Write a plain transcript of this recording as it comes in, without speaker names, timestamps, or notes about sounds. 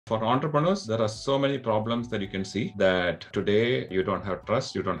For entrepreneurs, there are so many problems that you can see that today you don't have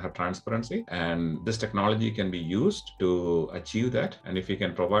trust, you don't have transparency, and this technology can be used to achieve that. And if you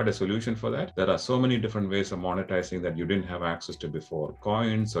can provide a solution for that, there are so many different ways of monetizing that you didn't have access to before.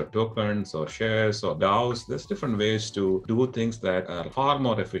 Coins or tokens or shares or DAOs, there's different ways to do things that are far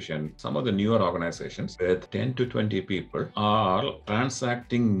more efficient. Some of the newer organizations with 10 to 20 people are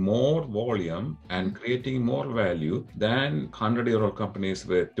transacting more volume and creating more value than 100-year-old companies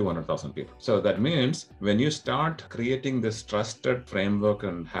with 200,000 people. So that means when you start creating this trusted framework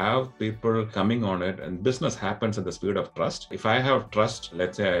and have people coming on it, and business happens at the speed of trust. If I have trust,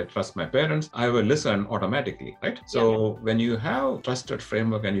 let's say I trust my parents, I will listen automatically, right? So when you have trusted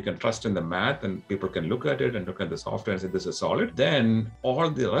framework and you can trust in the math and people can look at it and look at the software and say this is solid, then all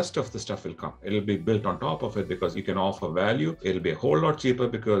the rest of the stuff will come. It'll be built on top of it because you can offer value. It'll be a whole lot cheaper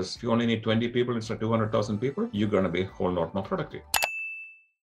because if you only need 20 people instead of 200,000 people, you're going to be a whole lot more productive.